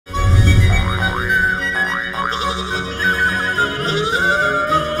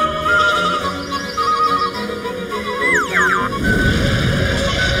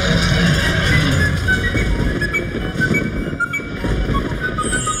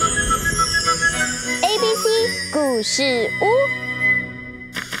故事屋，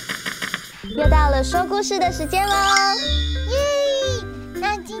又到了说故事的时间喽！耶！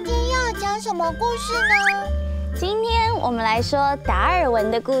那今天要讲什么故事呢？今天我们来说达尔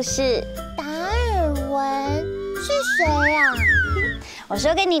文的故事。达尔文是谁啊？我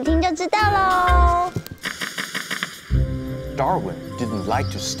说给你听就知道喽。Darwin didn't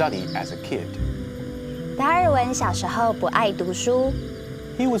like to study as a kid. 达尔文小时候不爱读书，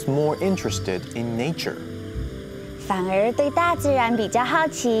 He was more interested in nature. 反而对大自然比较好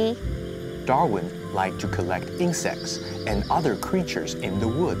奇。Darwin liked to collect insects and other creatures in the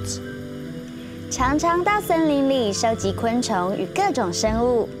woods. 常常到森林里收集昆虫与各种生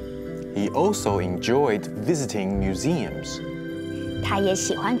物。He also enjoyed visiting museums. 他也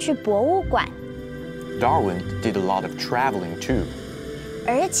喜欢去博物馆， Darwin did a lot of traveling too.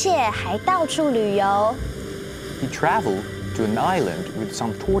 而且还到处旅游。 He traveled to an island with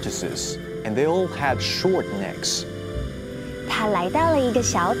some tortoises, and they all had short necks. 他来到了一个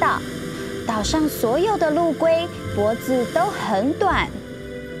小岛，岛上所有的陆龟脖子都很短。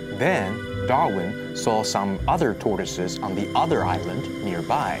 Then Darwin saw some other tortoises on the other island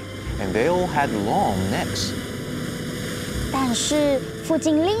nearby, and they all had long necks. 但是附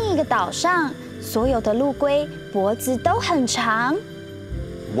近另一个岛上，所有的陆龟脖子都很长。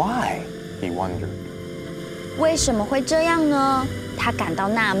 Why? He wondered. 为什么会这样呢？他感到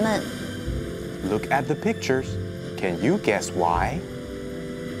纳闷。 Look at the pictures. Can you guess why?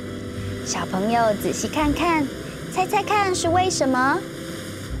 小朋友仔细看看，猜猜看是为什么？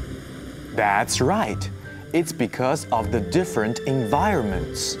 That's right. It's because of the different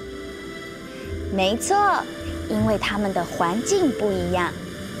environments. 没错，因为它们的环境不一样。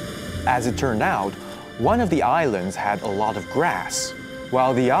 As it turned out, one of the islands had a lot of grass,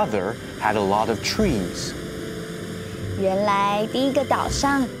 while the other had a lot of trees. 原来第一个岛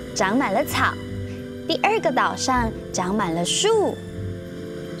上长满了草，第二个岛上长满了树。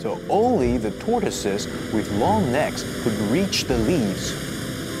 So only the tortoises with long necks could reach the leaves.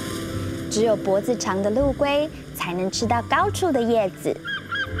 只有脖子长的陆龟才能吃到高处的叶子。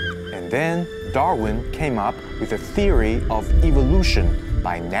 And then Darwin came up with a theory of evolution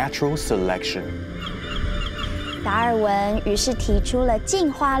by natural selection. 达尔文于是提出了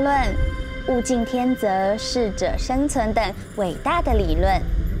进化论、物竞天择、适者生存等伟大的理论。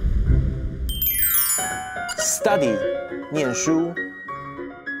 Study, 念书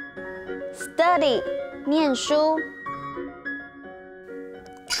Study 念书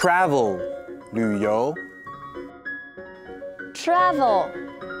Travel, 旅游 ，Travel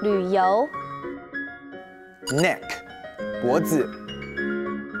旅游 Neck, 脖子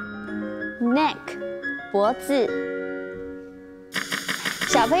 ，Neck 脖子。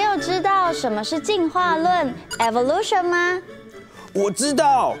小朋友知道什么是进化论 （evolution） 吗？我知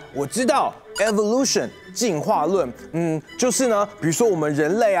道 evolution 进化论，就是呢，比如说我们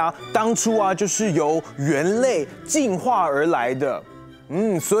人类啊，当初啊就是由猿类进化而来的，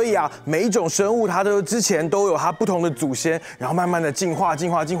所以啊，每一种生物它之前都有它不同的祖先，然后慢慢的进化，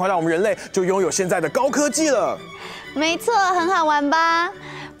让我们人类就拥有现在的高科技了。没错，很好玩吧？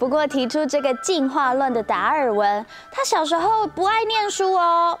不过提出这个进化论的达尔文，他小时候不爱念书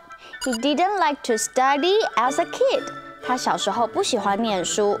哦。He didn't like to study as a kid. 他小时候不喜欢念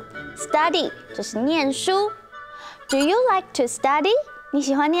书。Study 就是念书。Do you like to study? 你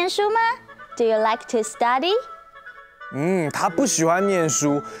喜欢念书吗 ？Do you like to study? 他不喜欢念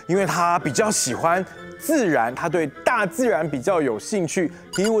书，因为他比较喜欢自然，他对大自然比较有兴趣。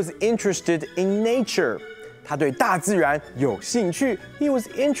He was interested in nature. 他对大自然有兴趣 ，He was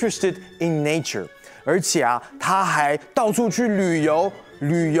interested in nature。而且啊，他还到处去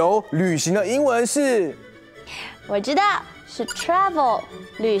旅行的英文是，我知道是 travel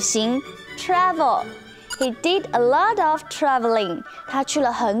旅行 travel。He did a lot of traveling。他去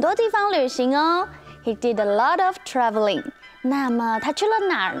了很多地方旅行哦。He did a lot of traveling。那么他去了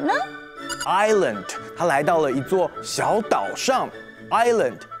哪儿呢 Island， 他来到了一座小岛上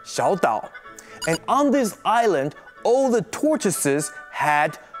 ，Island 小岛。And on this island, all the tortoises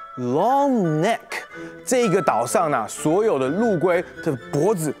had long neck. 这个岛上呢，所有的陆龟的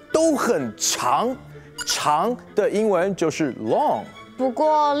脖子都很长，长的英文就是 long。不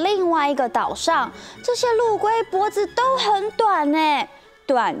过另外一个岛上，这些陆龟脖子都很短呢，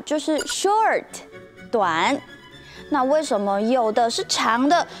短就是 short， 短。那为什么有的是长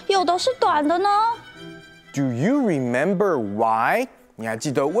的，有的是短的呢 Do you remember why? 你还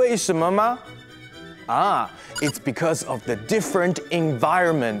记得为什么吗？It's because of the different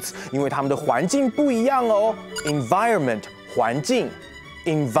environments， 因为它们的环境不一样哦。Environment 环境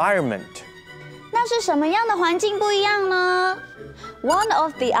 ，environment。那是什么样的环境不一样呢 ？One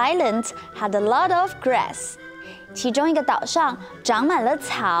of the islands had a lot of grass。其中一个岛上长满了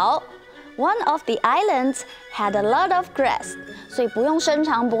草。One of the islands had a lot of grass， 所以不用伸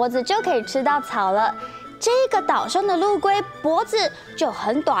长脖子就可以吃到草了。这个岛上的陆龟脖子就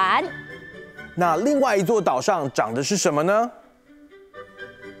很短。那另外一座岛上长的是什么呢？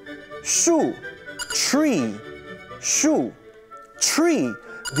树 ，tree， 树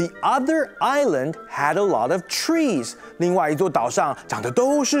 ，tree。The other island had a lot of trees。另外一座岛上长的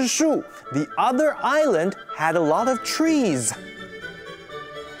都是树。The other island had a lot of trees。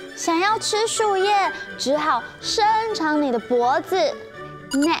想要吃树叶，只好伸长你的脖子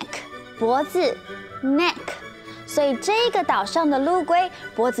 ，neck， 脖子 ，neck。所以这个岛上的陆龟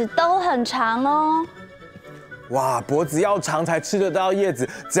脖子都很长哦。哇，脖子要长才吃得到叶子，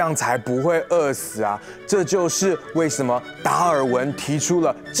这样才不会饿死啊！这就是为什么达尔文提出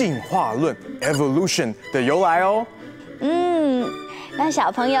了进化论 （evolution） 的由来哦。那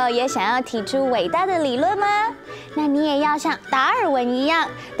小朋友也想要提出伟大的理论吗？那你也要像达尔文一样，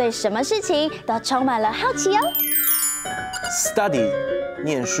对什么事情都充满了好奇哦。Study，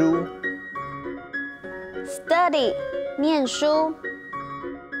 念书。Study， 念书。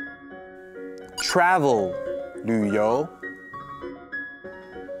Travel， 旅游。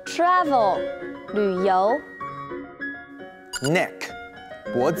Travel， 旅游。Neck，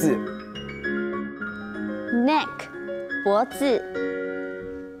 脖子。Neck， 脖子。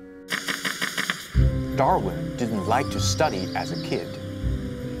Darwin didn't like to study as a kid.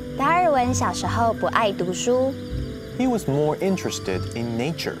 达尔文小时候不爱读书， He was more interested in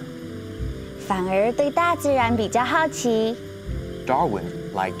nature. 反而对大自然比较好奇。 Darwin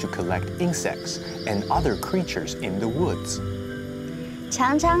liked to collect insects and other creatures in the woods.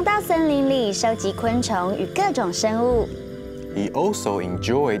 常常到森林里收集昆虫与各种生物。 He also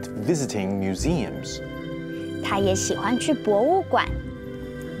enjoyed visiting museums. 他也喜欢去博物馆，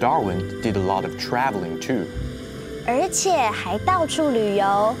 Darwin did a lot of traveling too. 而且还到处旅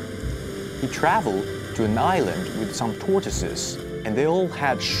游。 He traveled to an island with some tortoises, and they all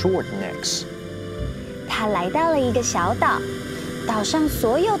had short necks. 他来到了一个小岛，岛上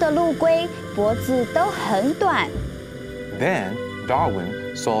所有的陆龟脖子都很短。 Then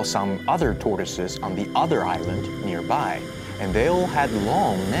Darwin saw some other tortoises on the other island nearby, and they all had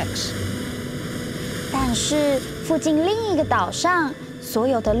long necks. 但是附近另一个岛上，所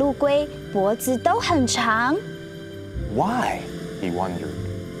有的陆龟脖子都很长。 Why? He wondered.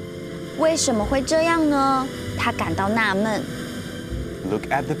 为什么会这样呢？他感到纳闷。 Look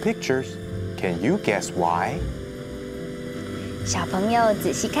at the pictures. Can you guess why? 小朋友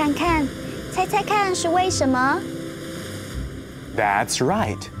仔细看看，猜猜看是为什么？ That's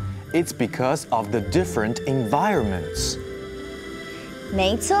right. It's because of the different environments.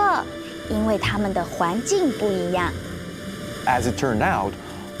 没错，因为它们的环境不一样。 As it turned out,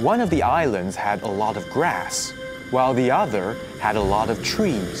 one of the islands had a lot of grass, while the other had a lot of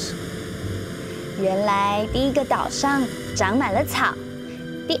trees. 原来第一个岛上长满了草，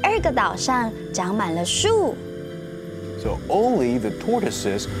第二个岛上长满了树。 So only the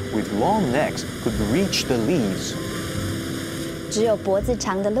tortoises with long necks could reach the leaves. 只有脖子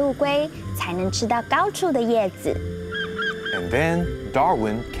长的陆龟才能吃到高处的叶子。 And then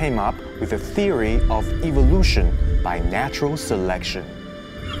Darwin came up with a theory of evolution by natural selection.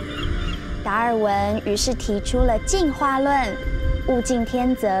 达尔文于是提出了进化论、物竞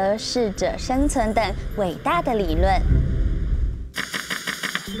天择、适者生存等伟大的理论。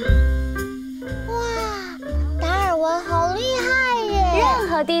哇，达尔文好厉害耶！任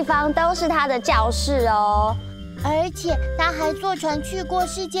何地方都是他的教室哦。而且他还坐船去过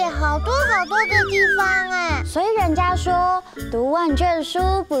世界好多好多的地方哎。所以人家说，读万卷书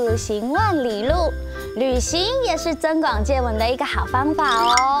不如行万里路，旅行也是增广见闻的一个好方法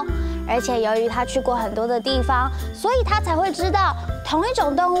哦。而且由于他去过很多的地方，所以他才会知道同一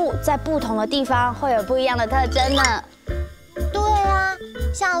种动物在不同的地方会有不一样的特征呢。对啊，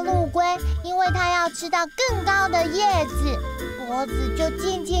像陆龟，因为它要吃到更高的叶子，脖子就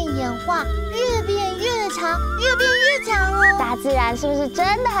渐渐演化，越变越长，越变越长哦。大自然是不是真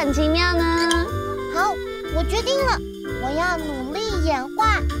的很奇妙呢？好，我决定了，我要努力演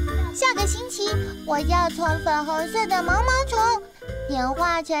化。下个星期，我要从粉红色的毛毛虫演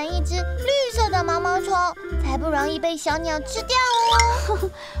化成一只绿色的毛毛虫，才不容易被小鸟吃掉哦。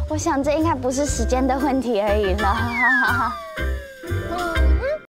我想这应该不是时间的问题而已了。